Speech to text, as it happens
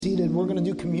Seated. We're going to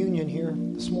do communion here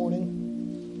this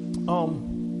morning.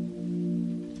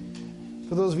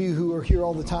 For those of you who are here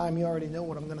all the time, you already know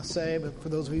what I'm going to say, but for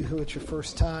those of you who it's your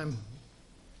first time,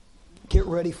 get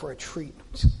ready for a treat.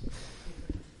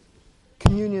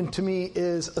 Communion to me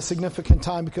is a significant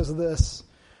time because of this.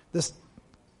 This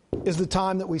is the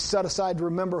time that we set aside to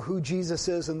remember who Jesus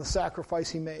is and the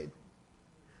sacrifice he made.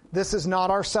 This is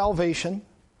not our salvation.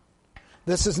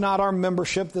 This is not our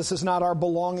membership. This is not our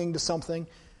belonging to something.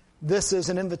 This is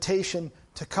an invitation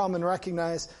to come and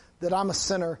recognize that I'm a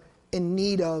sinner in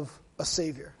need of a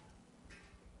Savior.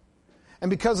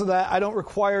 And because of that, I don't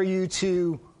require you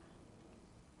to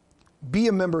be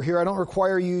a member here. I don't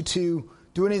require you to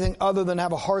do anything other than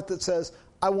have a heart that says,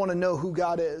 I want to know who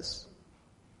God is.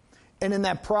 And in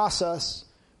that process,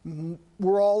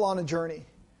 we're all on a journey.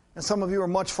 And some of you are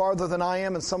much farther than I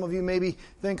am, and some of you maybe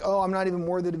think, oh, I'm not even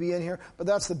worthy to be in here. But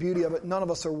that's the beauty of it. None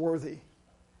of us are worthy.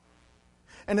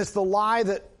 And it's the lie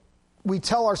that we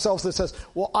tell ourselves that says,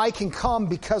 well, I can come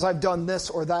because I've done this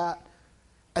or that.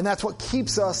 And that's what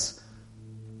keeps us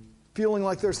feeling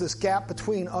like there's this gap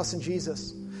between us and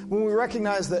Jesus. When we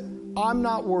recognize that I'm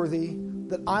not worthy,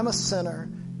 that I'm a sinner,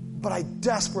 but I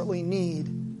desperately need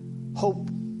hope.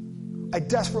 I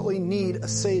desperately need a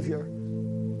Savior.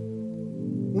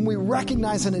 When we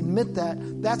recognize and admit that,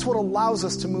 that's what allows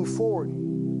us to move forward.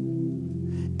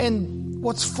 And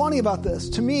what's funny about this,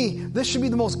 to me, this should be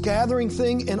the most gathering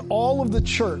thing in all of the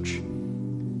church.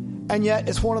 And yet,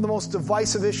 it's one of the most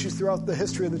divisive issues throughout the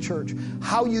history of the church.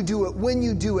 How you do it, when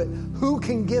you do it, who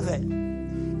can give it.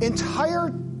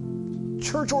 Entire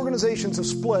church organizations have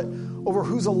split over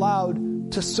who's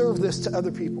allowed to serve this to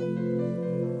other people.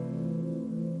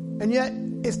 And yet,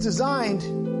 it's designed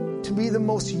to be the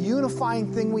most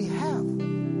unifying thing we have.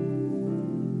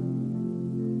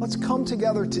 Let's come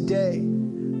together today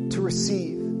to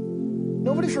receive.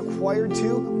 Nobody's required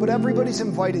to, but everybody's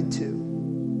invited to.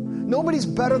 Nobody's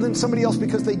better than somebody else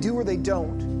because they do or they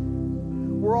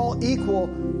don't. We're all equal,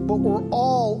 but we're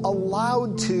all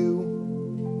allowed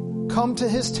to come to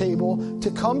his table,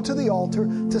 to come to the altar,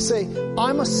 to say,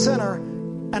 I'm a sinner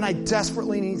and I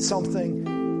desperately need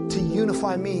something to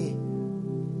unify me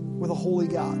with a holy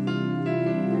God.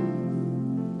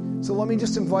 So let me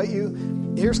just invite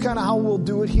you. Here's kind of how we'll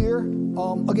do it here.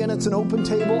 Again, it's an open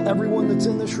table. Everyone that's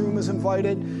in this room is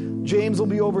invited. James will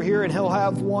be over here and he'll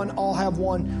have one. I'll have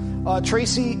one.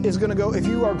 Tracy is going to go. If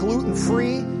you are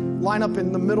gluten-free, line up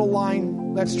in the middle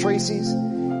line. That's Tracy's.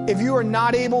 If you are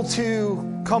not able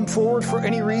to come forward for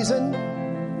any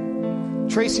reason,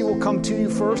 Tracy will come to you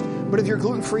first. But if you're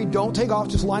gluten-free, don't take off.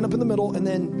 Just line up in the middle. And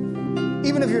then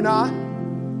even if you're not,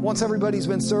 once everybody's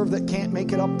been served that can't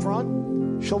make it up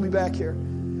front, she'll be back here.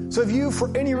 So if you,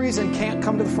 for any reason, can't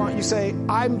come to the front, you say,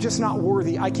 I'm just not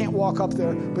worthy. I can't walk up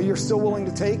there, but you're still willing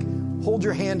to take, hold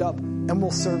your hand up and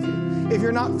we'll serve you. If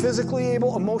you're not physically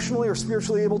able, emotionally, or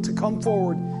spiritually able to come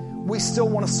forward, we still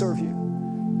want to serve you.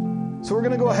 So we're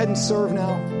going to go ahead and serve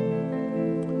now.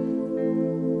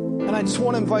 And I just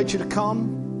want to invite you to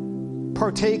come,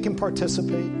 partake, and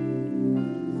participate.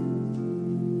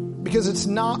 Because it's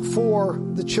not for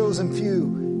the chosen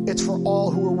few. It's for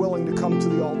all who are willing to come to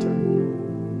the altar.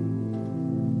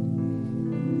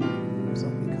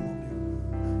 Somebody come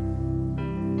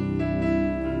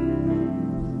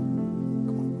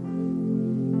over here.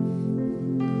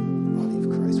 The body of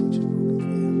Christ, which is broken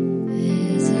for you.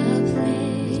 There's a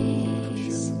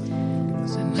place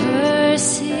where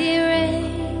mercy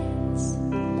reigns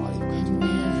and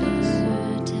never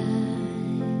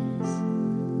dies.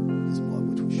 His blood,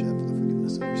 which was shed for the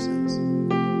forgiveness of your sins.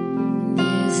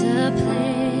 There's a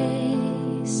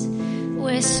place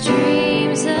where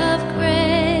streams of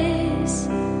grace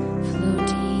flow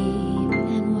deep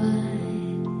and wide.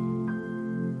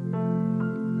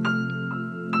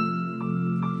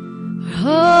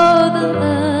 Oh, the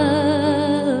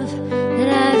love that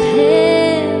I've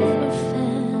ever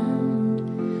found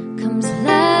comes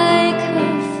like a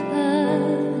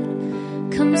flood,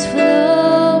 comes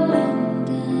flowing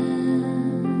down.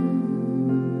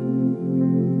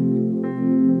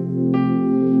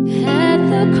 At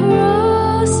the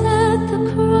cross,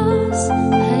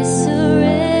 I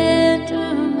surrender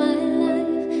my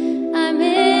life. I'm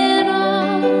in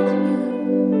all of you.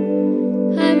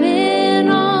 I'm in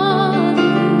all of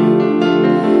you.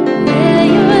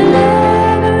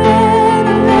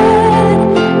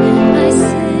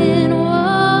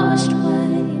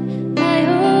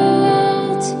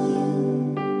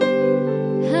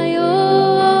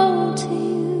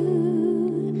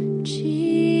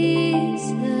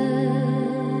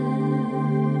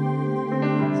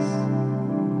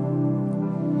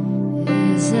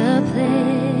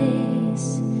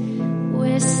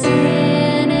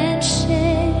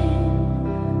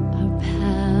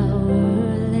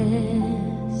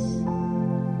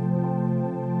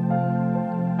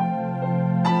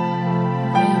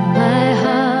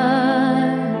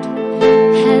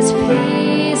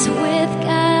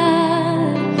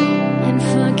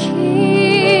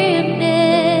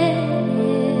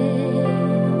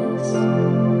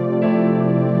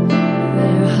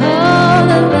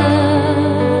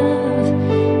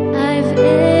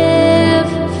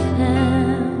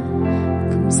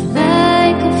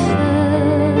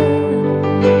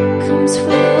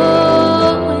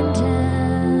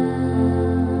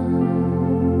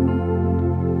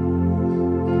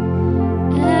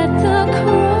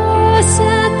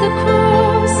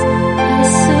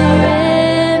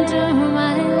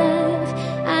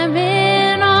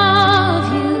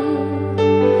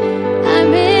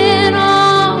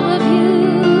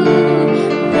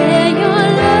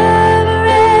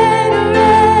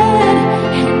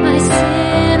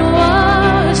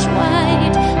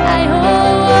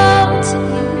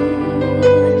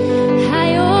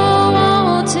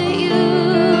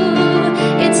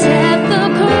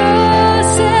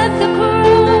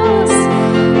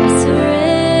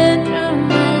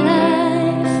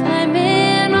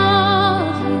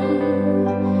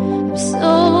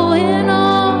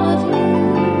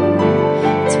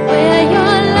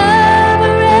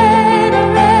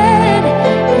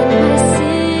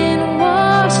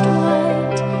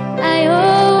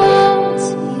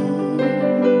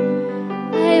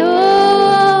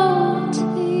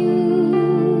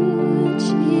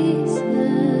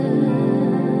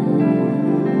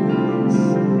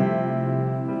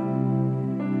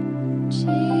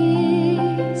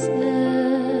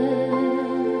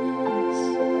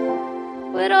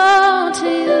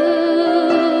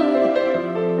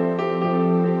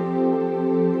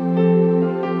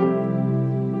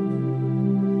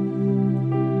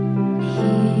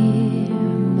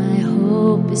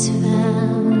 is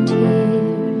found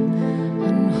here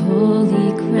on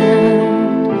holy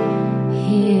ground.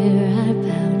 Here I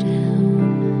bow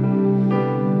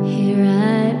down. Here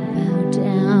I bow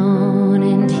down,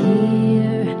 and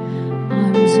here,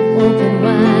 arms open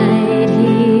wide.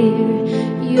 Here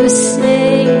you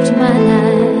saved my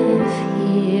life.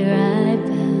 Here I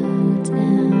bow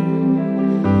down.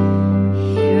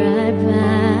 Here I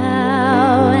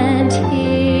bow, and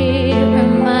here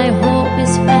my hope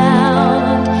is found.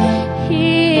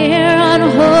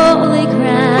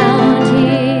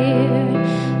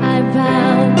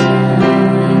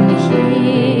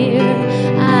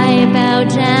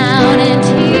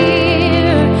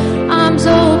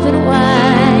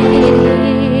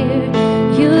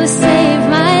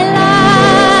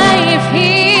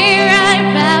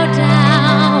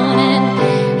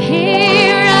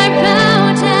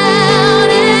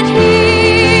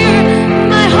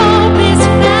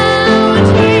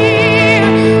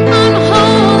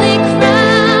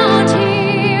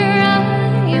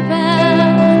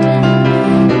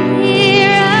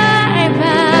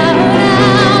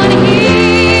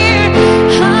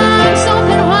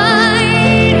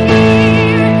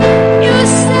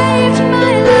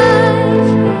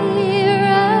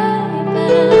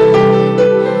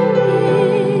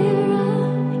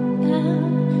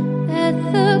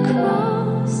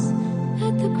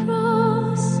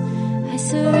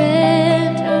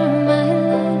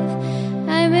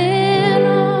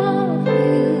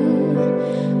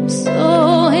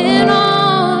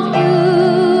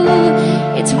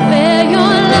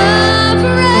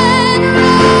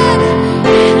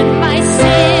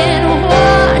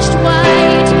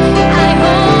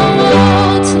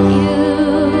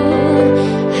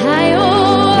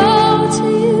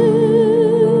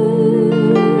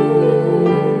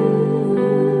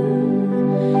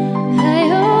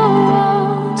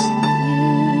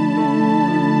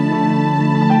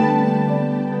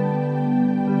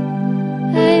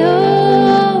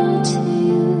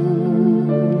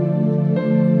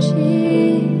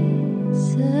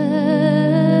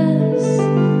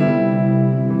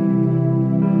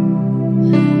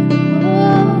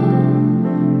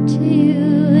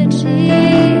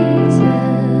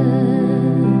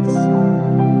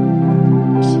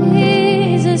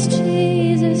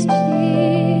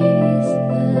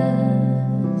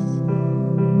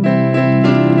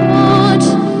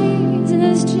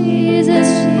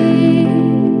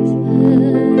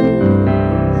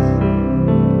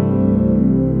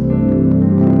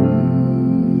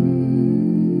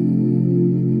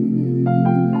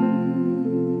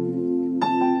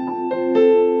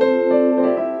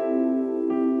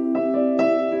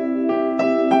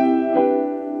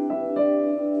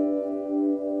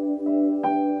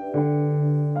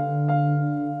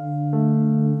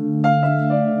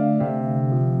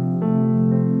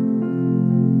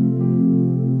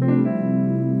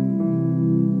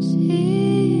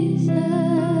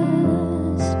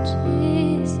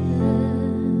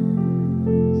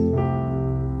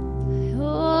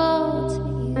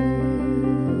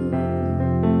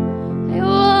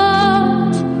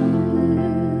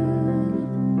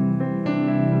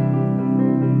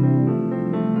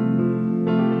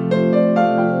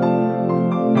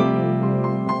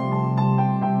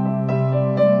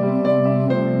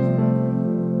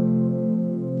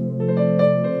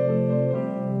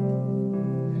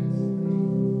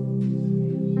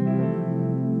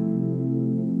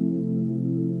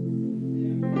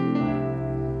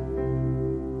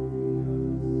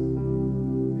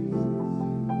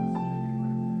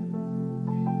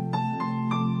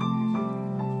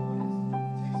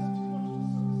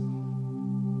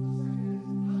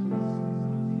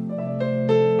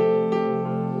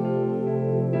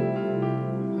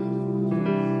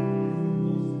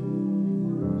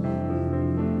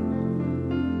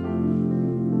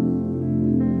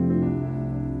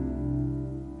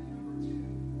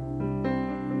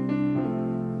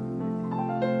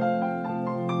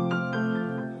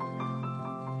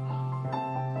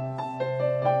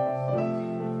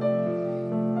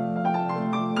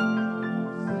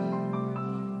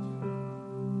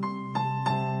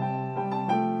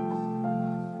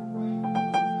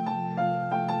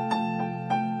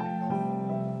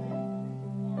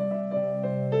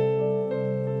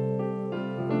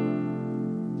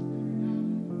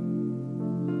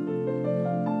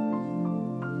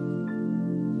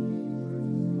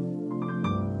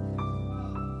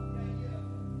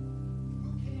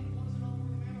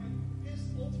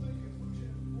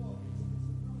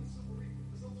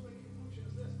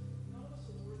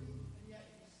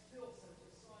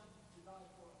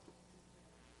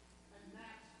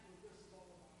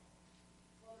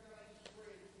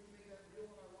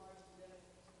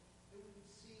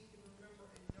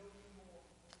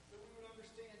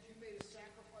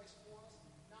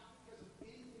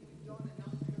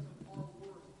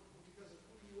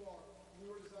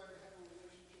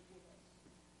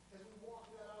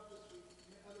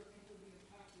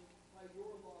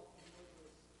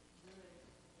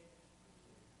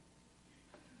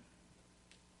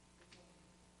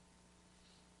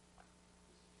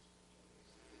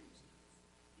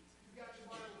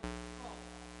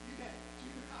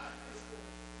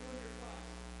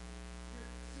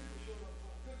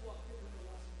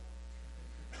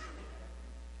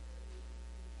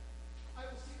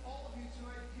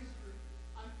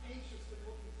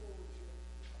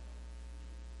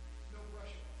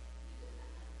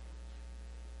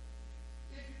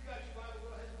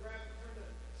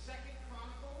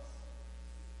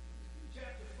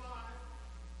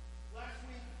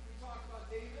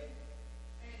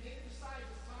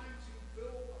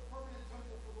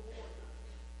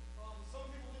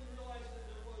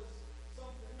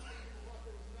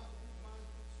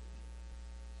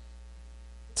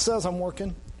 says I'm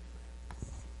working.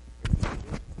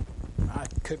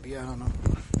 It could be, I don't know.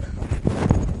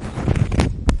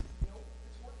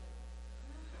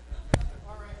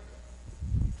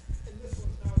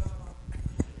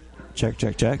 Check,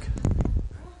 check, check.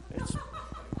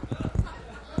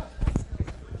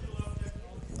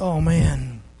 Oh,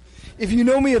 man. If you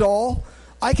know me at all,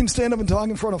 I can stand up and talk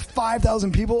in front of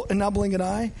 5,000 people and not blink an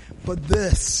eye, but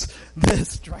this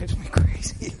drives me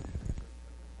crazy.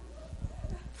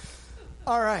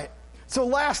 All right. So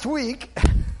last week,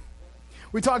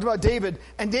 we talked about David,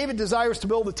 and David desires to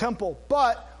build a temple,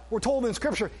 but we're told in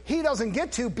Scripture he doesn't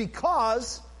get to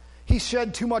because he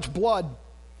shed too much blood.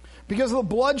 Because of the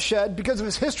bloodshed, because of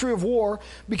his history of war,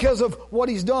 because of what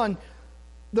he's done,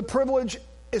 the privilege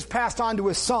is passed on to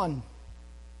his son.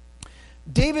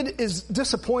 David is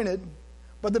disappointed,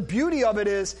 but the beauty of it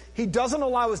is he doesn't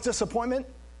allow his disappointment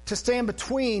to stand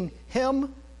between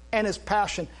him and his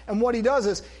passion. And what he does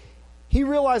is he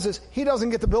realizes he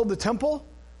doesn't get to build the temple,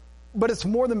 but it's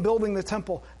more than building the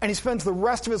temple. And he spends the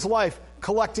rest of his life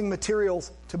collecting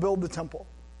materials to build the temple.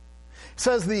 It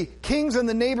says the kings in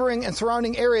the neighboring and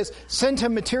surrounding areas sent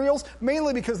him materials,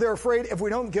 mainly because they're afraid if we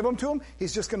don't give them to him,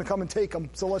 he's just going to come and take them.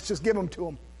 So let's just give them to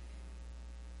him.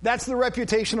 That's the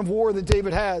reputation of war that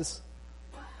David has.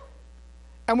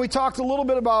 And we talked a little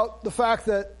bit about the fact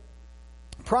that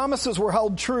promises were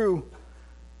held true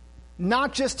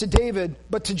not just to David,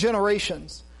 but to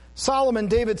generations. Solomon,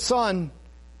 David's son,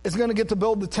 is going to get to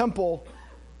build the temple.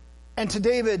 And to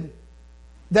David,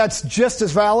 that's just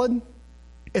as valid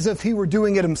as if he were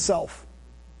doing it himself.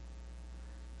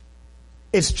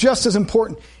 It's just as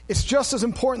important. It's just as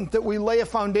important that we lay a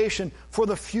foundation for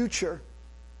the future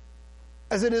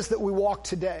as it is that we walk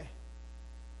today.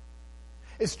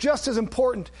 It's just as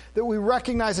important that we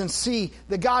recognize and see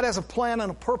that God has a plan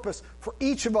and a purpose for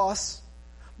each of us,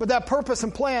 but that purpose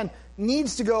and plan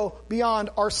needs to go beyond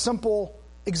our simple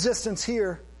existence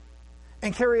here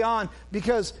and carry on,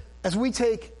 because as we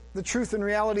take the truth and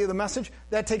reality of the message,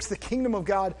 that takes the kingdom of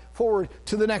God forward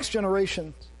to the next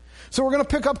generation. So we're going to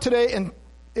pick up today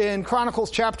in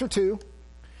Chronicles chapter 2.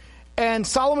 And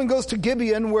Solomon goes to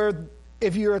Gibeon, where,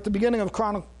 if you're at the beginning of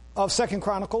 2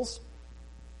 Chronicles,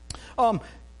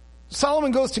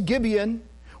 Solomon goes to Gibeon,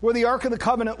 where the Ark of the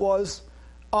Covenant was.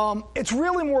 It's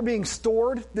really more being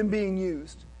stored than being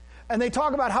used. And they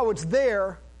talk about how it's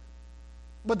there,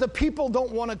 but the people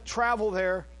don't want to travel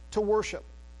there to worship.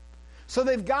 So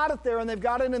they've got it there, and they've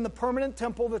got it in the permanent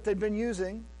temple that they've been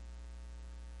using.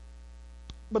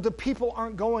 But the people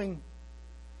aren't going.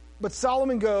 But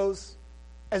Solomon goes,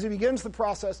 as he begins the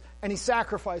process, and he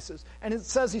sacrifices. And it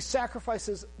says he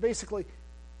sacrifices basically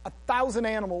 1,000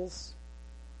 animals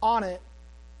on it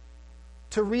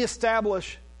to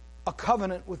reestablish a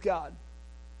covenant with God.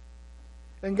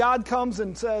 And God comes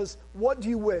and says, what do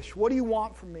you wish? What do you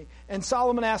want from me? And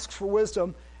Solomon asks for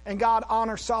wisdom, and God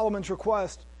honors Solomon's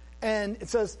request. And it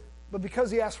says, but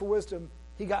because he asked for wisdom,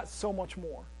 he got so much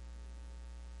more.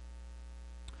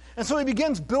 And so he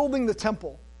begins building the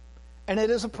temple. And it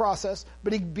is a process,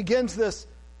 but he begins this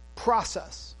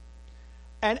process.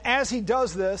 And as he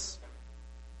does this,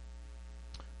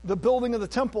 the building of the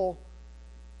temple,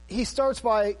 he starts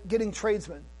by getting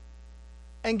tradesmen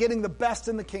and getting the best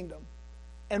in the kingdom,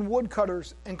 and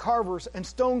woodcutters and carvers and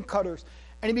stone cutters.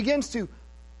 And he begins to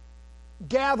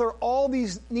gather all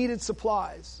these needed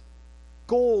supplies.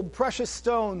 Gold, precious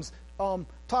stones,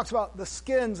 talks about the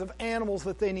skins of animals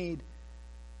that they need.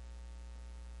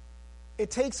 It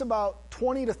takes about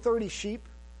 20 to 30 sheep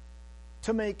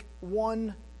to make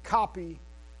one copy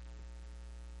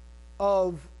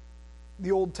of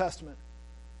the Old Testament.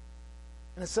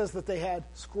 And it says that they had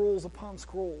scrolls upon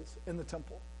scrolls in the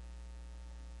temple.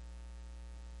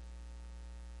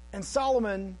 And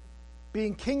Solomon,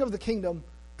 being king of the kingdom,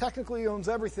 technically owns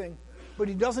everything, but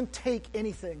he doesn't take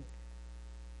anything.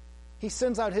 He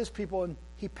sends out his people and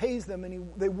he pays them,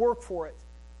 and they work for it.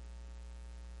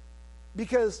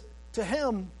 Because to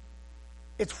him,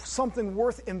 it's something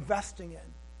worth investing in.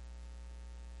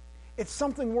 It's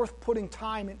something worth putting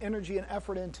time and energy and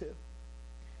effort into.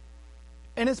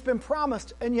 And it's been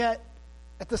promised, and yet,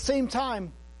 at the same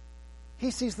time,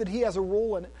 he sees that he has a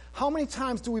role in it. How many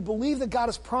times do we believe that God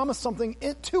has promised something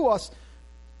to us,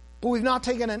 but we've not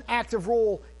taken an active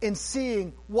role in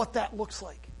seeing what that looks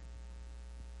like?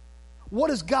 What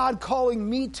is God calling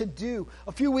me to do?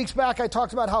 A few weeks back, I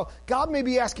talked about how God may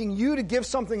be asking you to give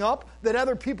something up that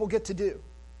other people get to do.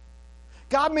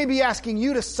 God may be asking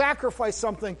you to sacrifice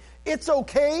something. It's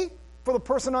okay for the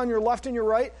person on your left and your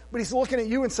right, but he's looking at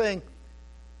you and saying,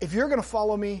 if you're going to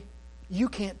follow me, you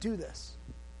can't do this.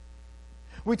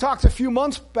 We talked a few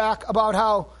months back about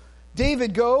how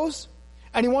David goes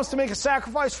and he wants to make a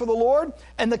sacrifice for the Lord,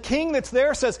 and the king that's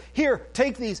there says, here,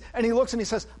 take these. And he looks and he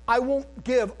says, I won't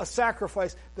give a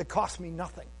sacrifice that costs me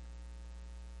nothing.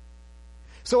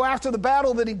 So after the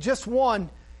battle that he just won,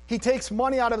 he takes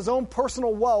money out of his own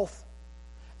personal wealth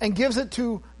and gives it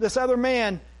to this other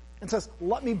man and says,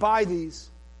 let me buy these.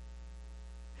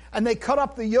 And they cut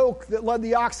up the yoke that led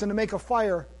the oxen to make a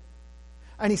fire,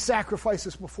 and he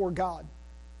sacrifices before God.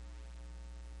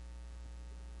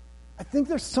 I think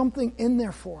there's something in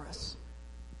there for us.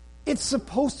 It's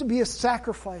supposed to be a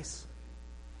sacrifice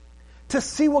to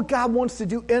see what God wants to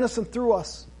do in us and through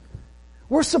us.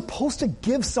 We're supposed to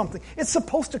give something. It's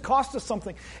supposed to cost us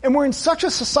something. And we're in such a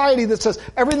society that says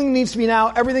everything needs to be now,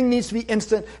 everything needs to be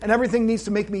instant, and everything needs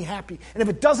to make me happy. And if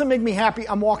it doesn't make me happy,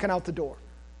 I'm walking out the door.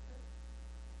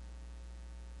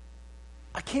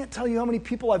 I can't tell you how many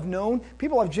people I've known,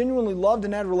 people I've genuinely loved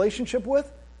and had a relationship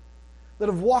with, that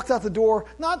have walked out the door,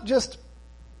 not just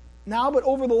now, but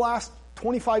over the last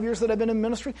 25 years that I've been in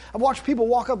ministry. I've watched people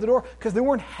walk out the door because they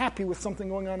weren't happy with something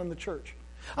going on in the church.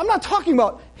 I'm not talking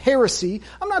about heresy.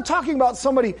 I'm not talking about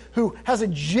somebody who has a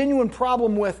genuine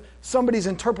problem with somebody's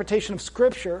interpretation of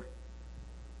Scripture.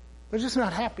 They're just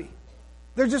not happy.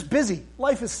 They're just busy.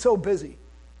 Life is so busy.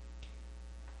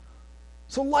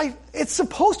 So life, it's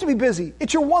supposed to be busy.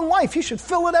 It's your one life. You should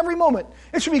fill it every moment.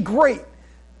 It should be great.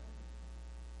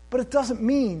 But it doesn't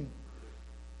mean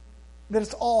that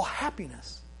it's all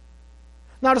happiness.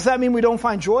 Now, does that mean we don't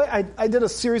find joy? I did a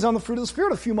series on the fruit of the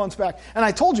Spirit a few months back, and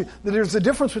I told you that there's a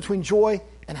difference between joy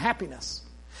and happiness.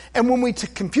 And when we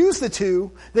confuse the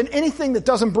two, then anything that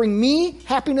doesn't bring me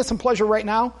happiness and pleasure right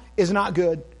now is not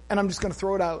good, and I'm just going to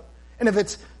throw it out. And if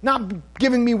it's not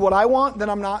giving me what I want, then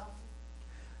I'm not.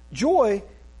 Joy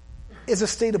is a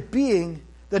state of being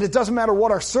that it doesn't matter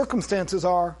what our circumstances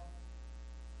are,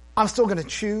 I'm still going to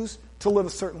choose to live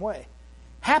a certain way.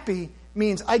 Happy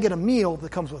means I get a meal that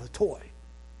comes with a toy.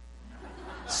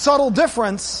 Subtle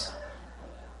difference,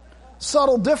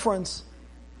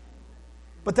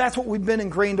 but that's what we've been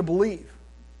ingrained to believe.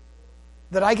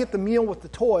 That I get the meal with the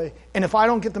toy, and if I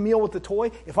don't get the meal with the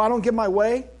toy, if I don't get my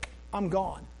way, I'm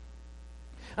gone.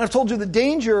 And I've told you the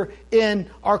danger in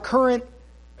our current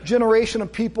generation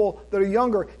of people that are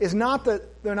younger is not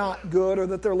that they're not good or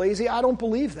that they're lazy. I don't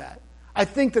believe that. I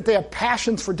think that they have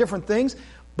passions for different things,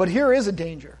 but here is a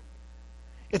danger.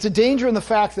 It's a danger in the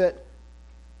fact that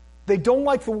they don't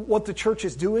like what the church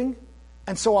is doing,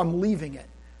 and so I'm leaving it.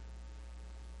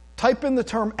 Type in the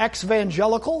term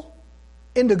ex-evangelical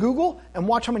into Google and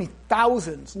watch how many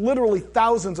thousands, literally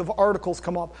thousands of articles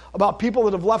come up about people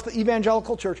that have left the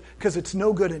evangelical church because it's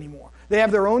no good anymore. They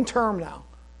have their own term now.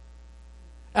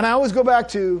 And I always go back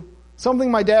to something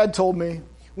my dad told me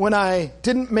when I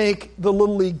didn't make the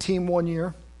Little League team one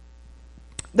year.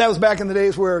 That was back in the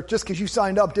days where just because you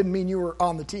signed up didn't mean you were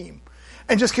on the team.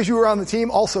 And just because you were on the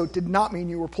team also did not mean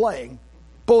you were playing.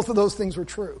 Both of those things were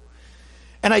true.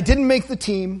 And I didn't make the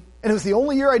team, and it was the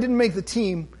only year I didn't make the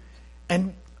team.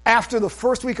 And after the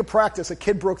first week of practice, a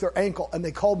kid broke their ankle, and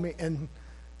they called me and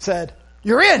said,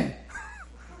 "You're in!"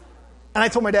 And I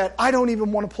told my dad, "I don't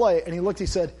even want to play." And he looked, he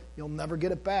said, "You'll never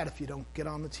get it bad if you don't get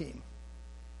on the team."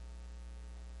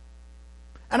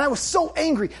 And I was so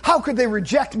angry. How could they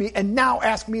reject me and now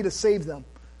ask me to save them?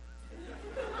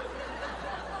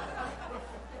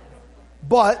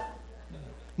 But,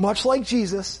 much like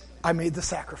Jesus, I made the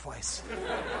sacrifice.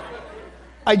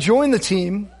 I joined the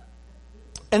team,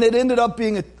 and it ended up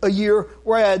being a year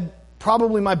where I had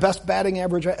probably my best batting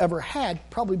average I ever had,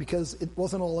 probably because it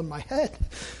wasn't all in my head.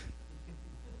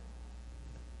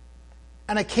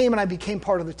 And I came and I became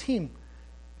part of the team.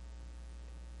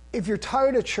 If you're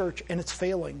tired of church and its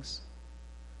failings,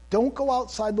 don't go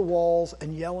outside the walls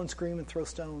and yell and scream and throw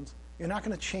stones. You're not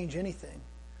going to change anything.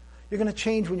 You're going to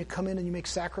change when you come in and you make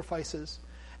sacrifices.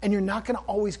 And you're not going to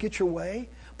always get your way.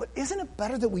 But isn't it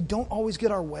better that we don't always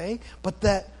get our way, but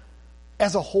that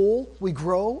as a whole we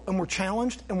grow and we're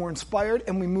challenged and we're inspired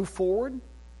and we move forward?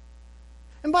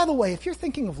 And by the way, if you're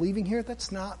thinking of leaving here,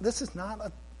 this is not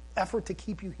an effort to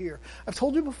keep you here. I've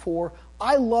told you before,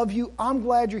 I love you, I'm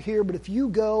glad you're here, but if you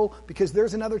go because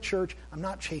there's another church, I'm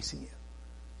not chasing you.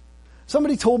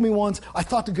 Somebody told me once, I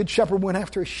thought the good shepherd went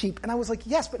after a sheep. And I was like,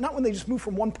 yes, but not when they just move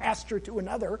from one pasture to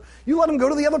another. You let them go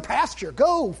to the other pasture.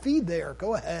 Go, feed there.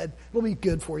 Go ahead. It'll be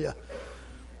good for you.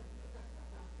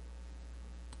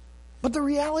 But the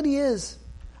reality is,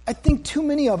 I think too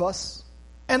many of us,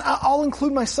 and I'll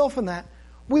include myself in that,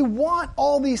 we want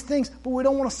all these things, but we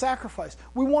don't want to sacrifice.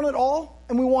 We want it all,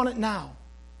 and we want it now.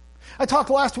 I talked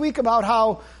last week about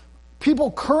how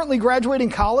people currently graduating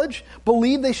college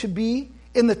believe they should be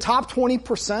in the top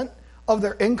 20% of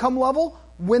their income level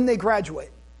when they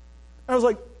graduate. And I was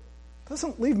like,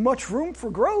 Doesn't leave much room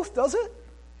for growth, does it?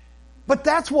 But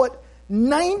that's what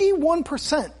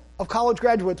 91% of college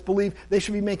graduates believe they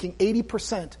should be making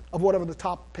 80% of whatever the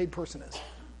top paid person is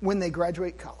when they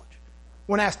graduate college.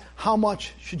 When asked, how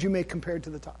much should you make compared to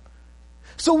the top?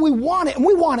 So we want it, and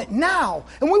we want it now,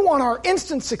 and we want our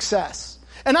instant success.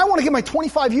 And I want to get my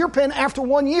 25-year pin after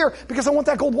 1 year because I want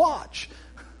that gold watch.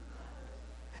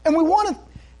 And we want it,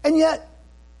 and yet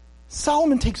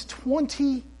Solomon takes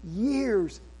 20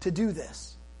 years to do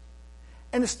this.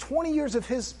 And it's 20 years of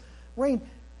his reign,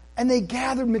 and they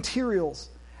gathered materials,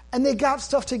 and they got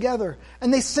stuff together,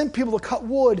 and they sent people to cut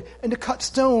wood and to cut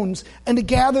stones and to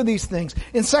gather these things.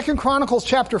 In 2 Chronicles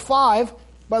chapter 5,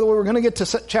 by the way, we're going to get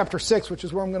to chapter 6, which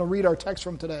is where I'm going to read our text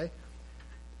from today.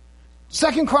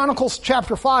 2 Chronicles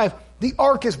chapter 5, the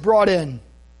ark is brought in.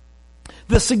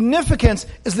 The significance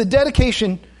is the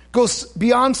dedication goes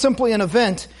beyond simply an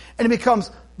event, and it becomes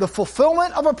the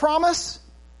fulfillment of a promise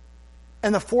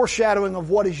and the foreshadowing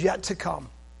of what is yet to come.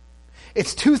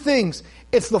 It's two things.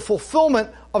 It's the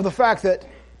fulfillment of the fact that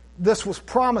this was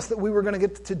promised that we were going to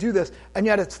get to do this, and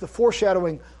yet it's the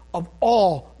foreshadowing of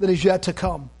all that is yet to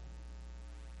come.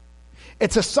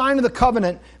 It's a sign of the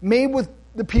covenant made with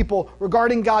the people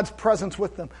regarding God's presence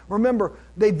with them. Remember,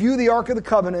 they view the Ark of the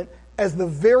Covenant as the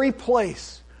very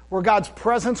place where God's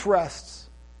presence rests.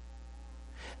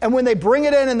 And when they bring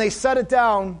it in and they set it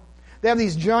down, they have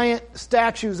these giant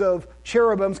statues of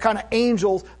cherubims, kind of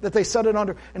angels, that they set it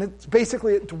under. And it's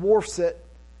basically, it dwarfs it.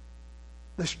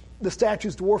 The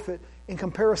statues dwarf it in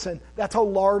comparison. That's how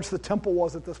large the temple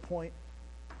was at this point.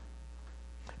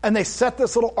 And they set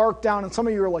this little ark down, and some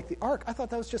of you are like, the ark? I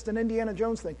thought that was just an Indiana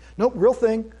Jones thing. Nope, real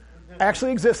thing.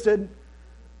 Actually existed.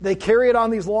 They carry it on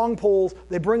these long poles.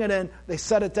 They bring it in. They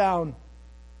set it down.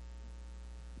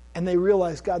 And they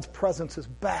realize God's presence is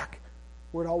back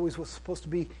where it always was supposed to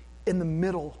be, in the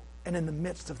middle and in the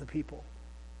midst of the people.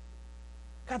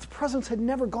 God's presence had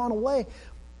never gone away,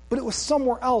 but it was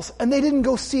somewhere else, and they didn't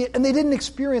go see it, and they didn't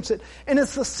experience it. And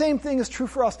it's the same thing is true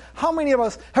for us. How many of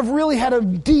us have really had a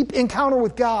deep encounter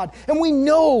with God, and we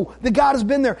know that God has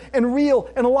been there and real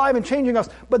and alive and changing us,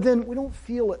 but then we don't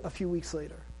feel it a few weeks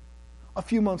later, a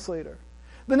few months later.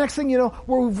 The next thing you know,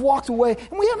 where we've walked away,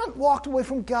 and we haven't walked away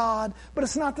from God, but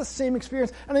it's not the same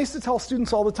experience. And I used to tell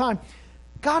students all the time,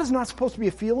 God is not supposed to be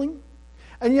a feeling,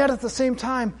 and yet at the same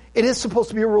time, it is supposed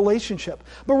to be a relationship.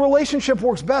 But relationship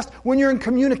works best when you're in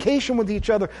communication with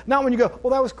each other, not when you go,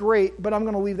 well, that was great, but I'm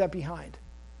going to leave that behind.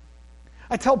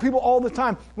 I tell people all the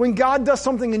time, when God does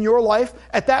something in your life,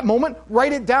 at that moment,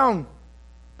 write it down.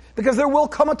 Because there will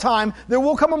come a time, there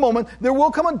will come a moment, there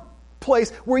will come a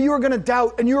place where you are going to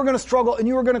doubt and you are going to struggle and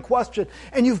you are going to question,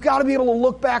 and you've got to be able to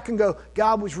look back and go,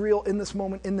 God was real in this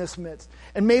moment, in this midst,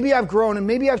 and maybe I've grown and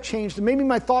maybe I've changed and maybe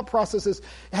my thought process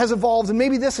has evolved and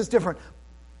maybe this is different,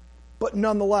 but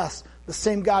nonetheless the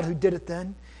same God who did it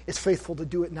then is faithful to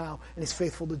do it now, and He's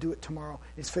faithful to do it tomorrow,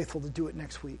 and He's faithful to do it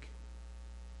next week.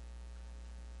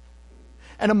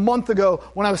 And a month ago,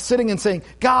 when I was sitting and saying,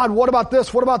 God, what about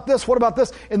this, what about this, what about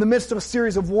this, in the midst of a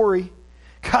series of worry,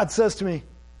 God says to me,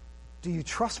 do you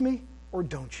trust me or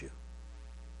don't you?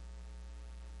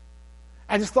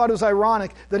 I just thought it was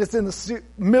ironic that it's in the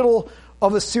middle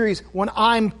of a series when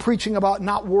I'm preaching about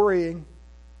not worrying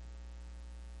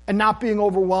and not being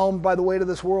overwhelmed by the weight of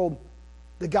this world,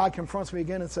 that God confronts me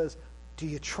again and says, do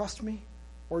you trust me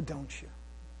or don't you?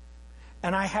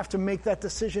 And I have to make that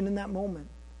decision in that moment.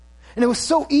 And it was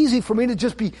so easy for me to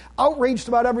just be outraged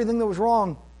about everything that was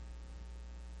wrong,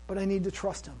 but I need to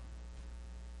trust Him.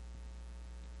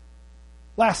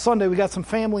 Last Sunday, we got some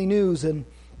family news, and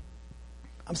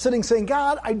I'm sitting saying,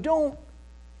 God, I don't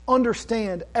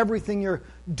understand everything you're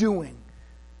doing.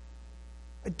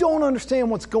 I don't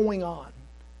understand what's going on.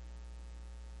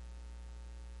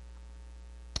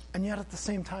 And yet at the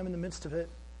same time, in the midst of it,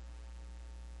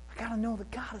 I got to know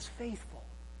that God is faithful.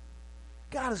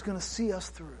 God is going to see us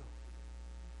through.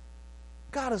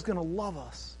 God is going to love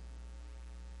us.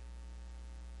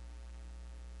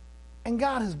 And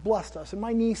God has blessed us. And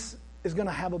my niece is going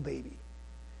to have a baby.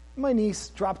 My niece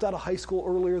dropped out of high school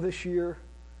earlier this year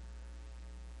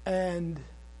and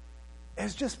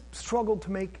has just struggled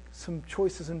to make some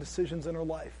choices and decisions in her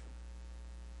life.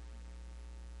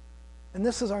 And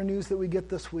this is our news that we get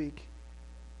this week.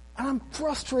 And I'm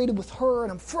frustrated with her,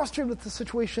 and I'm frustrated with the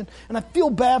situation, and I feel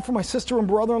bad for my sister and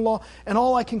brother-in-law, and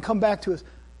all I can come back to is,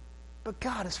 but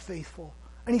God is faithful,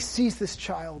 and He sees this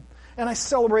child, and I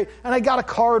celebrate, and I got a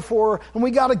card for her, and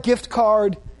we got a gift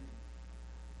card,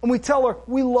 and we tell her,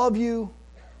 we love you,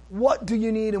 what do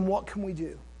you need, and what can we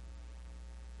do?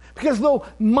 Because though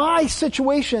my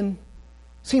situation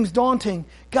seems daunting,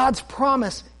 God's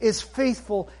promise is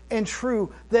faithful and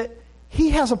true, that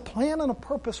He has a plan and a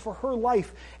purpose for her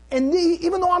life. And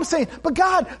even though I'm saying, but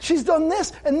God, she's done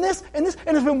this and this and this,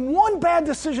 and it's been one bad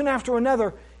decision after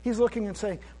another, He's looking and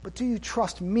saying, but do you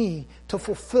trust me to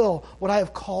fulfill what I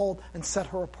have called and set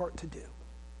her apart to do?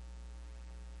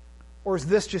 Or is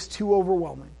this just too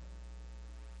overwhelming?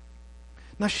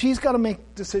 Now she's got to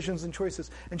make decisions and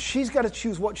choices, and she's got to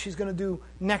choose what she's going to do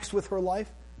next with her life.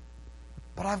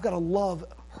 But I've got to love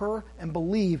her and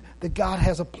believe that God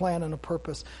has a plan and a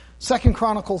purpose. 2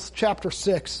 Chronicles chapter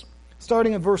 6,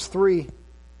 starting at verse 3,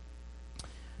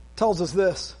 tells us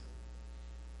this.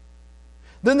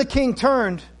 Then the king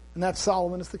turned, and that's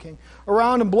Solomon is the king,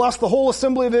 around and blessed the whole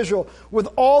assembly of Israel, with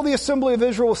all the assembly of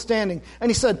Israel was standing. And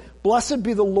he said, Blessed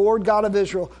be the Lord God of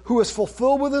Israel, who has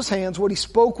fulfilled with his hands what he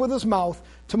spoke with his mouth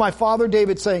to my father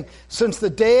David, saying, Since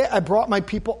the day I brought my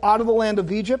people out of the land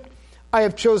of Egypt, I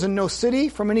have chosen no city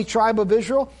from any tribe of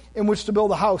Israel in which to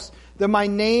build a house, that my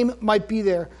name might be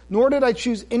there. Nor did I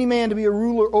choose any man to be a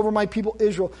ruler over my people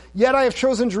Israel. Yet I have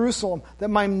chosen Jerusalem, that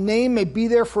my name may be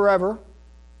there forever.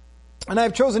 And I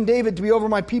have chosen David to be over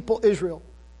my people Israel.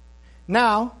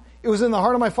 Now, it was in the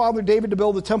heart of my father David to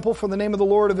build a temple for the name of the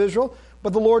Lord of Israel.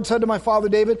 But the Lord said to my father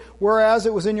David, Whereas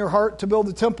it was in your heart to build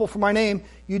a temple for my name,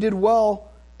 you did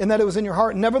well in that it was in your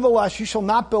heart. Nevertheless, you shall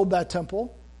not build that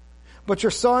temple. But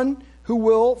your son, who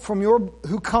will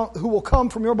come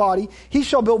from your body, he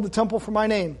shall build the temple for my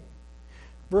name.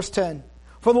 Verse 10.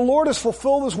 For the Lord has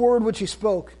fulfilled his word which he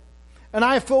spoke. And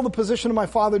I have filled the position of my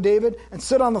father David, and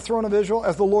sit on the throne of Israel,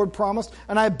 as the Lord promised.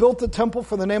 And I have built the temple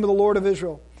for the name of the Lord of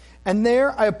Israel. And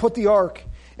there I have put the ark,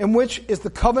 in which is the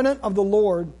covenant of the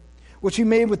Lord, which he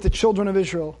made with the children of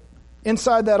Israel.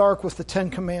 Inside that ark was the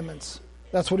 10 Commandments.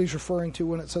 That's what he's referring to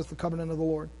when it says the covenant of the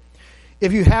Lord.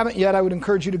 If you haven't yet, I would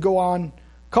encourage you to go on.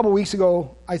 A couple weeks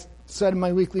ago, I said in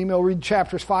my weekly email, read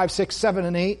chapters 5, 6, 7,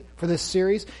 and 8 for this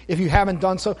series. If you haven't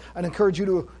done so, I'd encourage you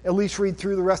to at least read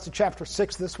through the rest of chapter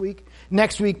 6 this week.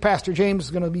 Next week, Pastor James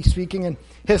is going to be speaking, and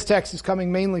his text is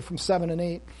coming mainly from 7 and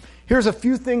 8. Here's a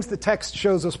few things the text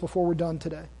shows us before we're done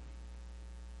today.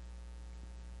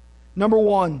 Number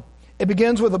 1, it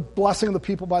begins with a blessing of the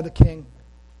people by the king.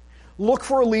 Look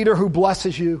for a leader who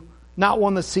blesses you, not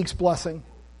one that seeks blessing.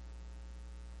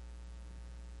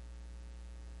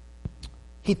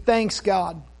 He thanks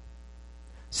God.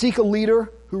 Seek a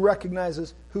leader who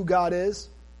recognizes who God is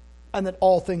and that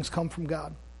all things come from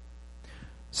God.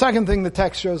 Second thing the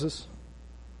text shows us.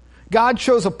 God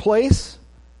chose a place,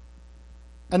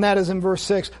 and that is in verse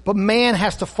 6, but man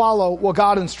has to follow what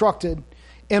God instructed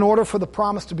in order for the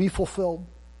promise to be fulfilled.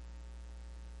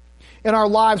 In our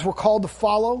lives, we're called to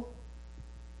follow,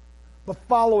 but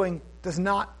following does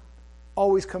not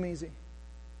always come easy.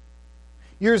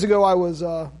 Years ago, I was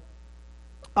on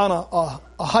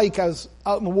a hike. I was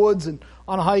out in the woods and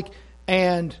on a hike,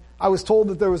 and I was told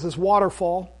that there was this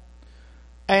waterfall,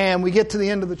 and we get to the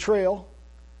end of the trail,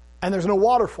 and there's no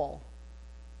waterfall.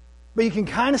 But you can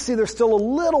kind of see there's still a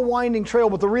little winding trail,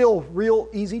 but the real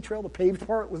easy trail, the paved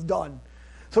part, was done.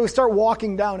 So we start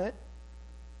walking down it,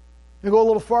 and go a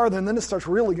little farther, and then it starts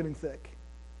really getting thick.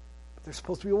 But there's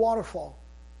supposed to be a waterfall.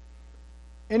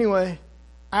 Anyway,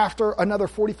 after another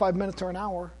 45 minutes or an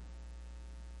hour,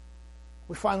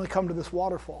 we finally come to this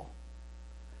waterfall.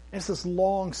 And it's this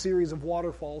long series of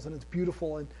waterfalls, and it's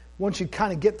beautiful. And once you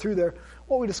kind of get through there,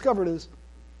 what we discovered is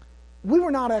we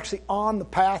were not actually on the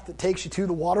path that takes you to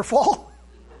the waterfall.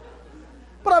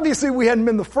 But obviously we hadn't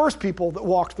been the first people that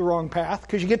walked the wrong path,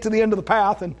 because you get to the end of the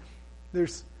path and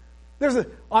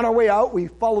on our way out, we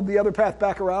followed the other path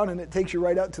back around, and it takes you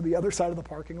right out to the other side of the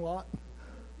parking lot.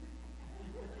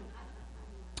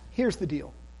 Here's the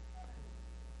deal.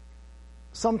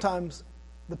 Sometimes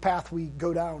the path we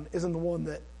go down isn't the one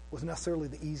that was necessarily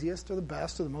the easiest or the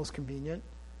best or the most convenient.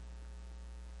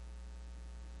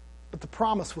 But the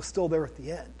promise was still there at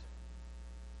the end.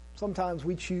 Sometimes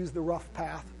we choose the rough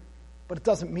path, but it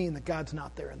doesn't mean that God's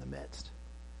not there in the midst.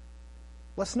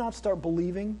 Let's not start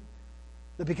believing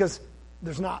that because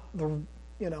there's not the,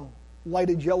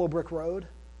 lighted yellow brick road,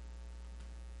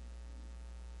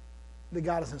 that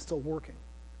God isn't still working.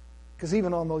 Because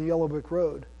even on the yellow brick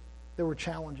road, there were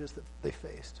challenges that they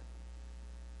faced.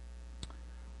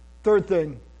 Third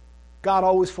thing, God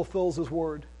always fulfills his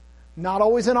word. Not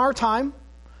always in our time,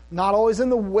 not always in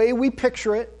the way we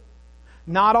picture it,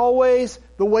 not always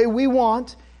the way we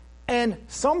want, and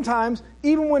sometimes,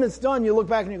 even when it's done, you look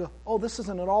back and you go, oh, this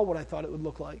isn't at all what I thought it would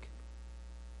look like.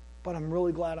 But I'm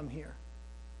really glad I'm here.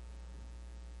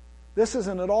 This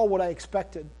isn't at all what I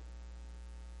expected.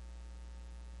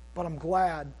 But I'm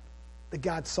glad that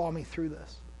God saw me through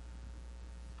this.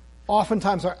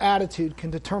 Oftentimes our attitude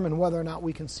can determine whether or not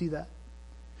we can see that.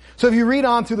 So if you read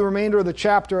on through the remainder of the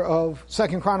chapter of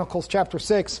 2 Chronicles chapter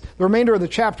 6, the remainder of the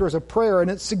chapter is a prayer,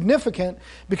 and it's significant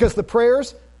because the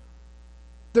prayers,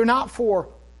 they're not for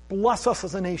bless us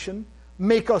as a nation,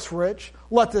 make us rich,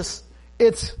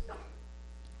 it's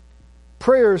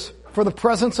prayers for the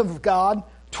presence of God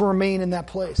to remain in that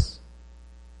place.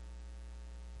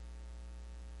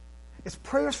 It's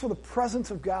prayers for the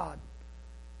presence of God.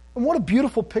 And what a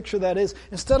beautiful picture that is.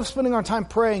 Instead of spending our time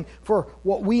praying for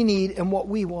what we need and what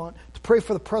we want, to pray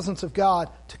for the presence of God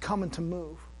to come and to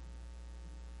move.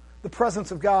 The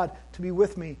presence of God to be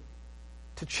with me,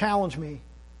 to challenge me,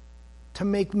 to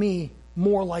make me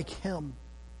more like Him.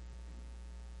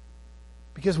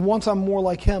 Because once I'm more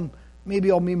like Him,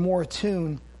 maybe I'll be more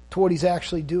attuned to what He's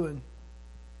actually doing.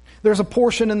 There's a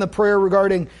portion in the prayer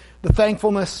regarding the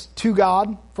thankfulness to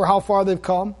God for how far they've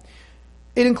come.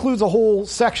 It includes a whole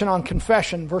section on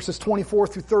confession. Verses 24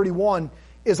 through 31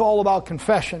 is all about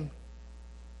confession.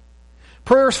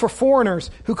 Prayers for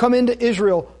foreigners who come into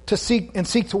Israel to seek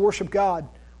to worship God.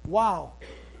 Wow.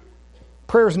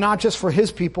 Prayers not just for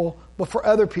His people, but for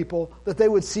other people, that they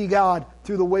would see God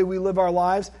through the way we live our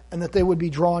lives and that they would be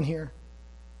drawn here.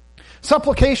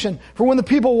 Supplication for when the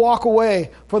people walk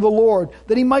away for the Lord,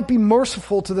 that He might be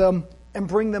merciful to them and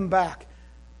bring them back.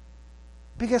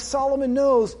 Because Solomon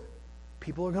knows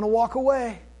people are going to walk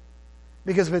away.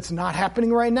 Because if it's not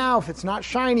happening right now, if it's not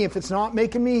shiny, if it's not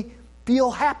making me feel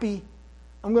happy,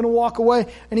 I'm going to walk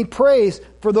away. And he prays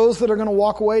for those that are going to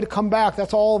walk away to come back.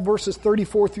 That's all verses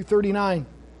 34 through 39.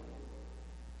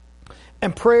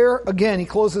 And prayer, again, he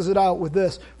closes it out with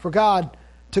this: for God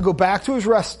to go back to His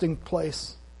resting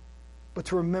place, but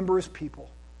to remember His people.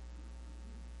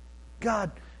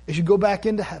 God, as you go back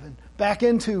into heaven, back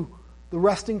into the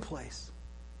resting place,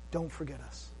 don't forget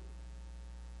us.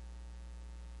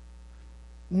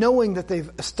 Knowing that they've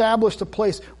established a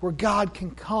place where God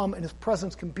can come and His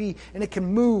presence can be and it can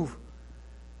move.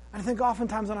 And I think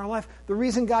oftentimes in our life, the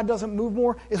reason God doesn't move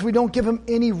more is we don't give Him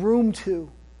any room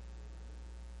to.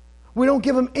 We don't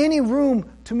give Him any room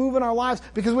to move in our lives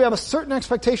because we have a certain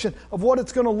expectation of what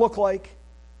it's going to look like.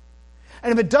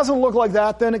 And if it doesn't look like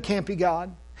that, then it can't be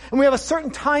God. And we have a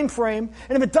certain time frame,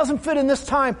 and if it doesn't fit in this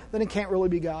time, then it can't really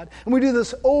be God. And we do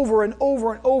this over and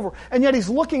over and over. And yet He's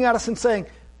looking at us and saying,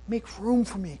 make room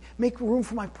for me. Make room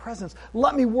for my presence.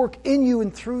 Let me work in you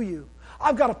and through you.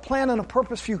 I've got a plan and a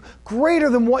purpose for you greater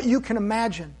than what you can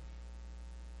imagine.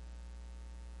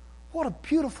 What a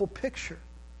beautiful picture.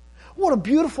 What a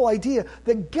beautiful idea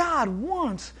that God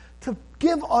wants to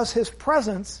give us His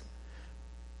presence.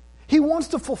 He wants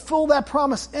to fulfill that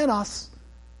promise in us.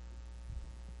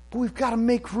 But we've got to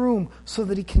make room so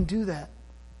that He can do that.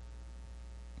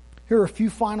 Here are a few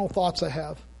final thoughts I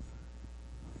have.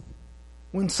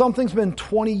 When something's been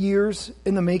 20 years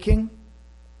in the making,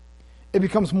 it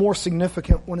becomes more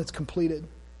significant when it's completed.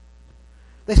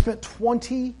 They spent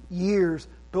 20 years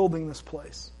building this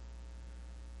place.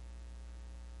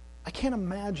 I can't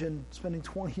imagine spending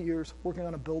 20 years working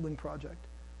on a building project.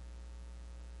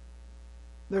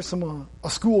 There's a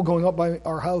school going up by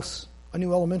our house, a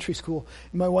new elementary school.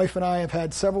 And my wife and I have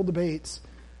had several debates.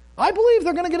 I believe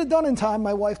they're going to get it done in time.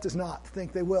 My wife does not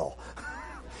think they will.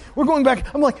 We're going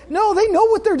back. I'm like, no, they know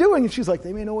what they're doing. And she's like,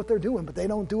 they may know what they're doing, but they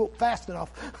don't do it fast enough.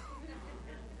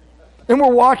 And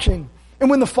we're watching. And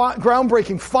when the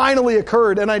groundbreaking finally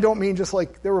occurred, and I don't mean just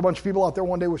like there were a bunch of people out there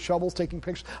one day with shovels taking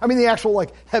pictures. I mean the actual like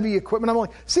heavy equipment. I'm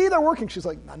like, see, they're working. She's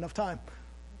like, not enough time.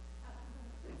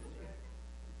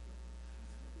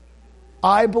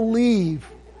 I believe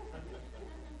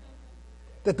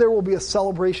that there will be a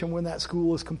celebration when that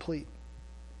school is complete.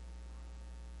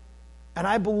 And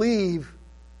I believe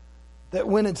that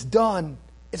when it's done,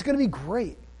 it's going to be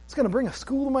great. It's going to bring a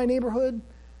school to my neighborhood.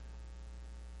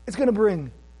 It's going to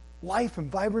bring life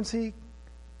and vibrancy.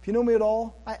 If you know me at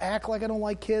all, I act like I don't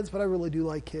like kids, but I really do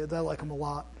like kids. I like them a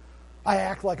lot. I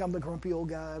act like I'm the grumpy old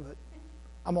guy, but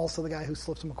I'm also the guy who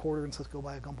slips them a quarter and says, go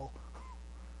buy a gumball.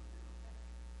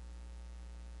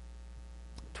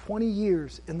 20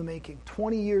 years in the making,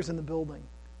 20 years in the building.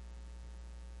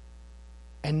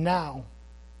 And now,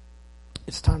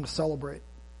 it's time to celebrate.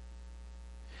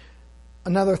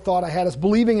 Another thought I had is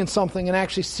believing in something and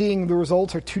actually seeing the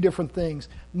results are two different things.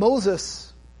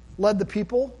 Moses led the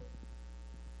people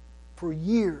for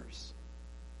years.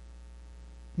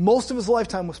 Most of his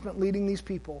lifetime was spent leading these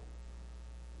people.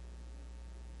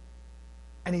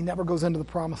 And he never goes into the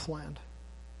promised land.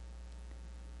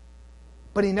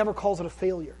 But he never calls it a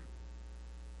failure.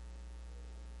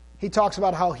 He talks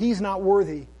about how he's not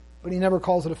worthy, but he never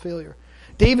calls it a failure.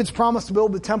 David's promised to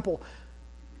build the temple.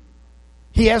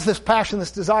 He has this passion,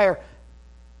 this desire.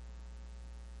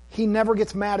 he never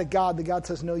gets mad at God that God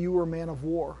says, no, you were a man of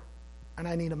war, and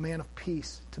I need a man of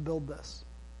peace to build this.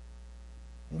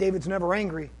 And David's never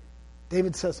angry.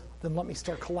 David says, then let me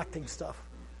start collecting stuff.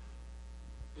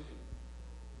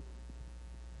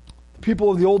 The people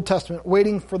of the Old Testament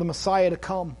waiting for the Messiah to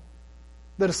come.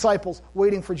 The disciples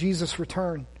waiting for Jesus'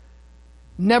 return.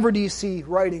 Never do you see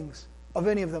writings of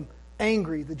any of them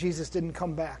angry that Jesus didn't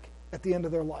come back at the end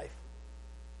of their life.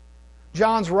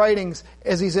 John's writings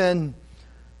as he's in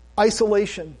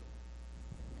isolation.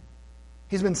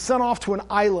 He's been sent off to an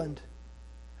island,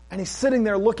 and he's sitting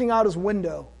there looking out his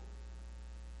window.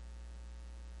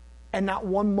 And not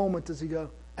one moment does he go,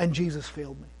 and Jesus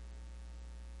failed me.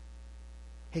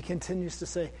 He continues to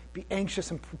say, be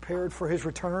anxious and prepared for his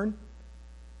return.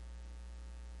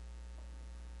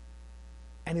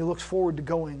 And he looks forward to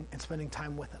going and spending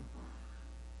time with him.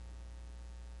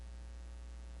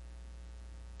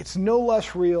 It's no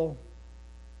less real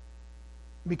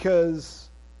because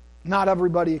not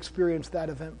everybody experienced that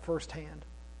event firsthand.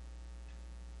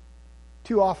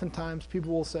 Too oftentimes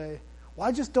people will say, well,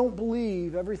 I just don't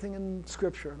believe everything in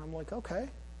Scripture. And I'm like, okay.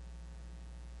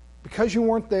 Because you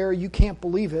weren't there, you can't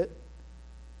believe it.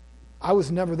 I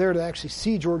was never there to actually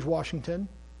see George Washington.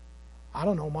 I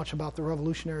don't know much about the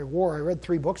Revolutionary War. I read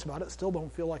 3 books about it. Still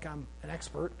don't feel like I'm an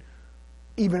expert,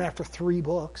 even after 3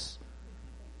 books.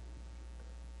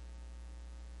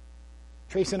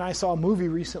 Tracy and I saw a movie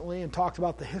recently and talked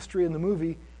about the history in the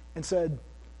movie and said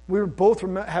we were both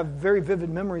have very vivid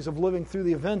memories of living through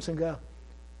the events and go,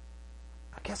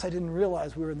 I guess I didn't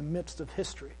realize we were in the midst of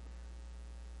history.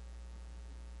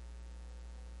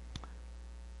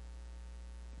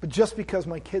 But just because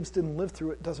my kids didn't live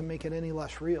through it doesn't make it any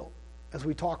less real. As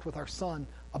we talked with our son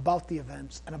about the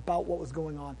events and about what was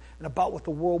going on and about what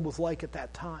the world was like at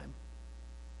that time.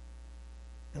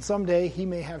 And someday he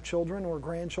may have children or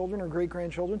grandchildren or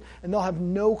great-grandchildren, and they'll have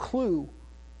no clue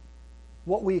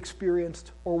what we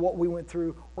experienced or what we went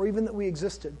through or even that we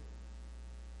existed.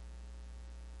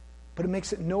 But it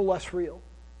makes it no less real.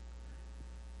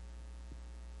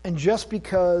 And just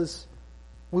because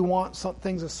we want some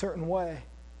things a certain way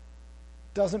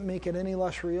doesn't make it any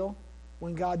less real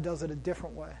when God does it a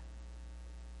different way.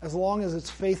 As long as it's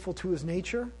faithful to his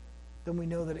nature, then we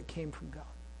know that it came from God.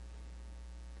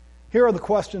 Here are the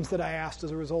questions that I asked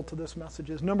as a result of this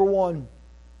message. Number 1,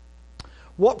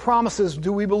 what promises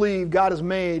do we believe God has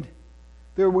made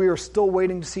that we are still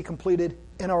waiting to see completed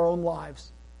in our own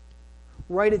lives?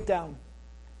 Write it down.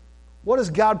 What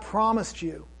has God promised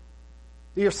you?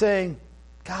 That you're saying,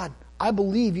 God, I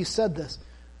believe you said this.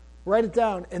 Write it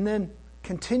down and then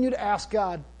continue to ask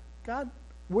God, God,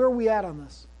 where are we at on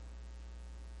this?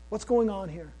 What's going on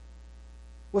here?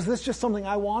 Was this just something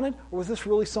I wanted, or was this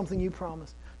really something you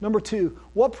promised? Number 2,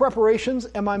 what preparations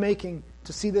am I making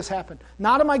to see this happen?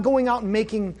 Not am I going out and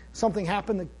making something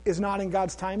happen that is not in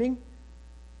God's timing,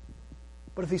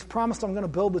 but if he's promised I'm going to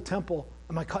build the temple,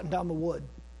 am I cutting down the wood?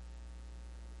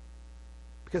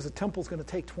 Because the temple's going to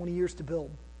take 20 years to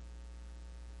build.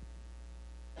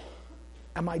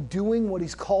 Am I doing what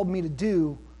he's called me to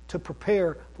do to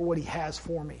prepare for what he has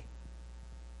for me?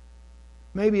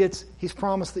 Maybe it's he's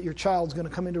promised that your child's going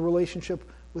to come into relationship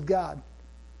with God.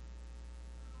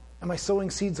 Am I sowing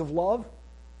seeds of love?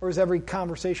 Or is every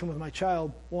conversation with my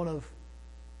child one of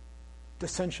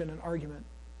dissension and argument?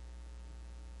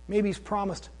 Maybe he's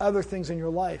promised other things in your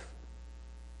life.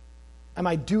 Am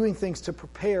I doing things to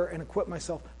prepare and equip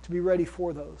myself to be ready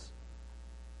for those?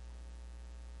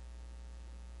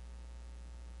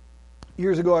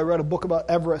 Years ago, I read a book about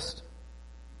Everest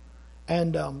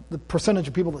and the percentage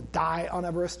of people that die on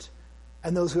Everest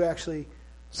and those who actually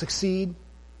succeed.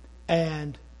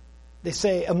 And they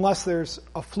say unless there's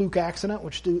a fluke accident,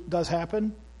 which does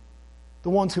happen, the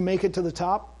ones who make it to the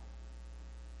top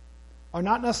are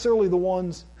not necessarily the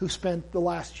ones who spent the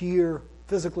last year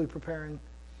physically preparing.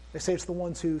 They say it's the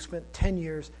ones who spent 10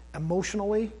 years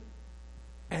emotionally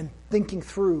and thinking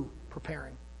through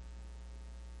preparing.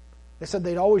 They said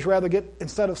they'd always rather get,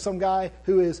 instead of some guy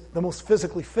who is the most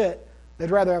physically fit,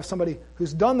 they'd rather have somebody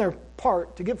who's done their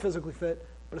part to get physically fit,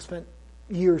 but has spent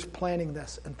years planning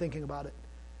this and thinking about it.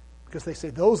 Because they say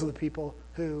those are the people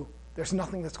who, there's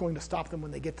nothing that's going to stop them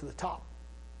when they get to the top.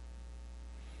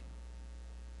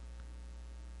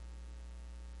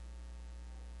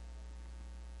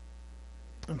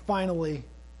 And finally,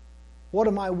 what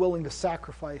am I willing to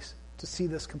sacrifice to see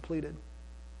this completed?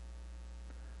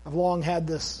 I've long had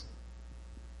this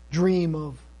dream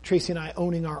of Tracy and I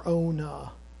owning our own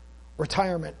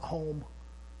retirement home.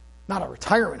 Not a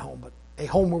retirement home, but a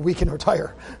home where we can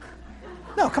retire.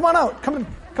 No, come on out. Come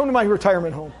to my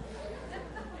retirement home.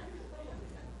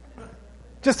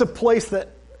 Just a place that...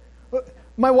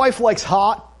 My wife likes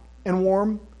hot and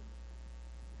warm,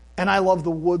 and I love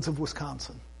the woods of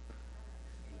Wisconsin.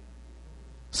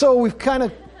 So we've kind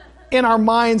of, in our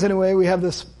minds anyway, we have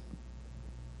this,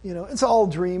 it's all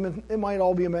a dream, and it might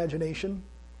all be imagination.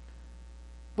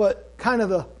 But kind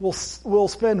of we'll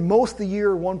spend most of the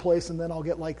year one place, and then I'll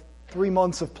get like 3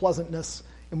 months of pleasantness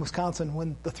in Wisconsin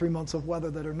when the 3 months of weather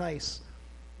that are nice.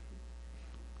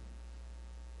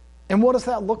 And what does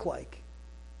that look like?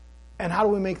 And how do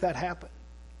we make that happen?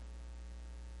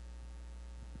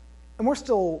 And we're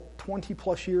still 20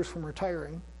 plus years from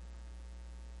retiring.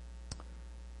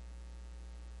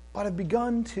 But I've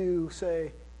begun to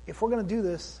say, if we're going to do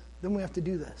this, then we have to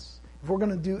do this. If we're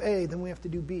going to do A, then we have to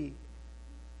do B.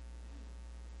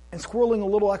 And squirreling a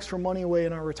little extra money away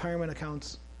in our retirement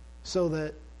accounts so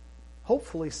that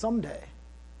hopefully someday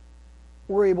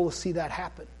we're able to see that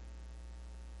happen.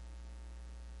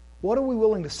 What are we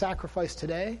willing to sacrifice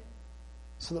today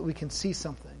so that we can see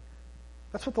something?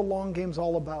 That's what the long game's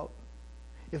all about.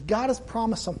 If God has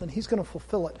promised something, He's going to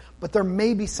fulfill it. But there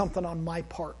may be something on my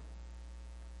part.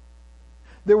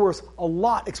 There was a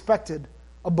lot expected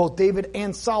of both David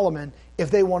and Solomon if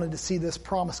they wanted to see this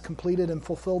promise completed and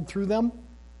fulfilled through them.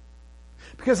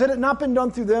 Because had it not been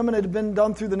done through them and it had been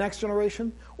done through the next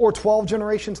generation or 12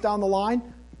 generations down the line,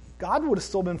 God would have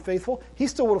still been faithful. He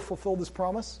still would have fulfilled His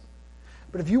promise.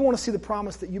 But if you want to see the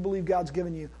promise that you believe God's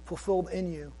given you fulfilled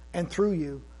in you and through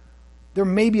you, there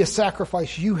may be a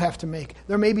sacrifice you have to make.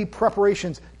 There may be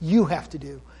preparations you have to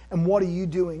do. And what are you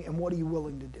doing and what are you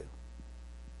willing to do?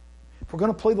 If we're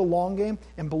going to play the long game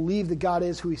and believe that God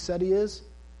is who He said He is,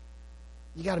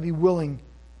 you got to be willing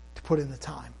to put in the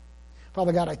time.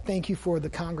 Father God, I thank You for the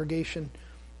congregation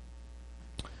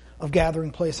of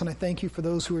Gathering Place, and I thank You for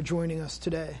those who are joining us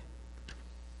today.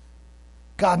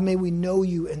 God, may we know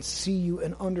You and see You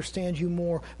and understand You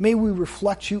more. May we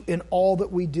reflect You in all that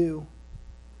we do.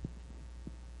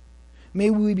 May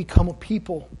we become a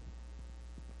people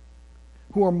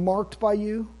who are marked by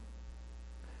You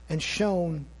and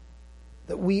shown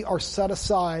that we are set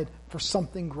aside for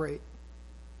something great.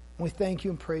 And we thank You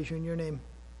and praise You in Your name.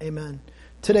 Amen.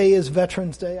 Today is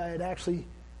Veterans Day. I had actually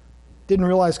didn't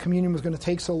realize communion was going to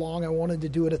take so long. I wanted to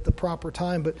do it at the proper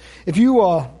time. But if you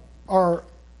are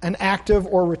an active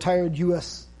or retired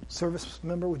U.S. service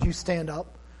member, would you stand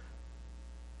up?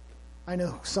 I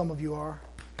know some of you are.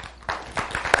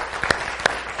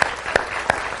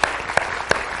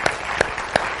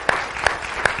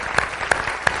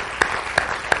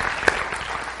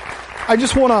 I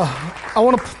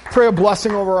want to pray a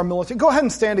blessing over our military. Go ahead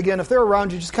and stand again. If they're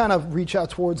around you, just kind of reach out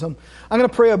towards them. I'm going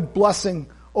to pray a blessing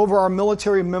over our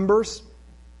military members,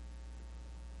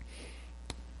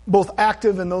 both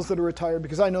active and those that are retired,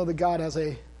 because I know that God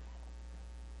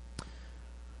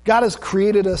has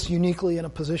created us uniquely in a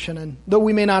position, and though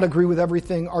we may not agree with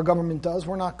everything our government does,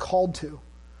 we're not called to.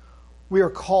 We are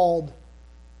called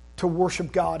to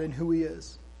worship God in who He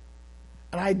is.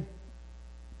 And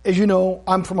as you know,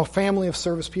 I'm from a family of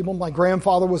service people. My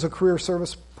grandfather was a career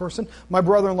service person. My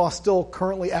brother-in-law is still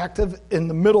currently active in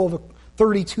the middle of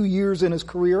 32 years in his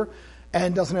career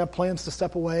and doesn't have plans to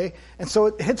step away. And so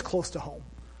it hits close to home.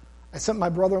 I sent my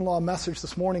brother-in-law a message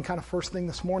this morning, kind of first thing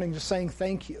this morning, just saying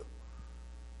thank you.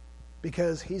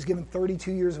 Because he's given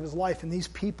 32 years of his life, and these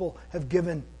people have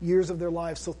given years of their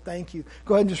lives, so thank you.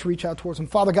 Go ahead and just reach out towards them.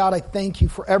 Father God, I thank You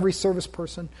for every service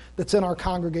person that's in our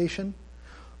congregation.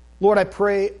 Lord, I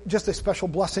pray just a special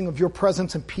blessing of Your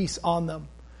presence and peace on them.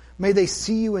 May they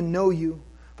see You and know You.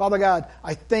 Father God,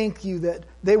 I thank You that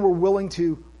they were willing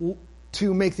to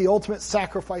make the ultimate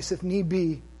sacrifice, if need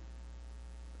be,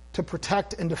 to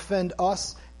protect and defend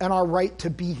us and our right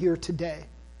to be here today.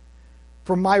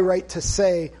 For my right to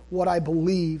say what I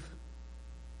believe.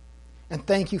 And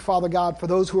thank You, Father God, for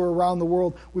those who are around the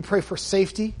world. We pray for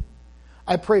safety.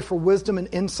 I pray for wisdom and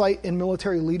insight in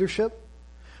military leadership.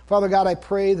 Father God, I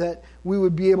pray that we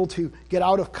would be able to get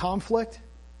out of conflict,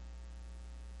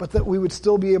 but that we would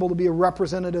still be able to be a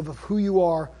representative of who You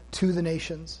are to the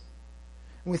nations.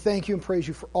 And we thank You and praise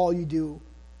You for all You do.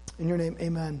 In Your name,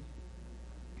 amen.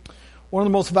 One of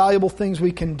the most valuable things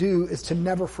we can do is to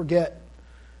never forget.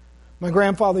 My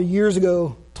grandfather years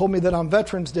ago told me that on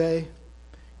Veterans Day,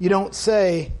 you don't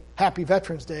say, Happy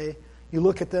Veterans Day. You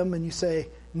look at them and you say,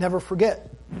 never forget.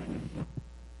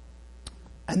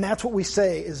 And that's what we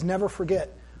say, is never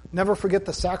forget. Never forget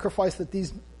the sacrifice that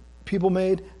these people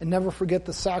made, and never forget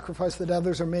the sacrifice that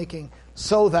others are making,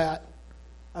 so that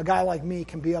a guy like me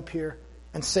can be up here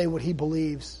and say what he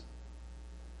believes.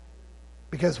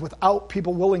 Because without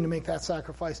people willing to make that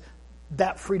sacrifice,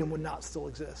 that freedom would not still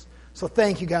exist. So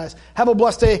thank you, guys. Have a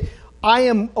blessed day. I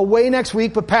am away next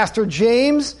week, but Pastor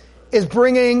James is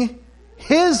bringing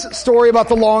his story about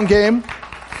the long game.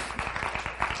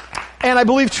 And I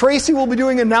believe Tracy will be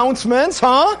doing announcements,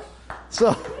 huh?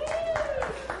 So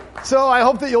I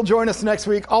hope that you'll join us next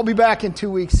week. I'll be back in 2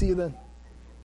 weeks. See you then.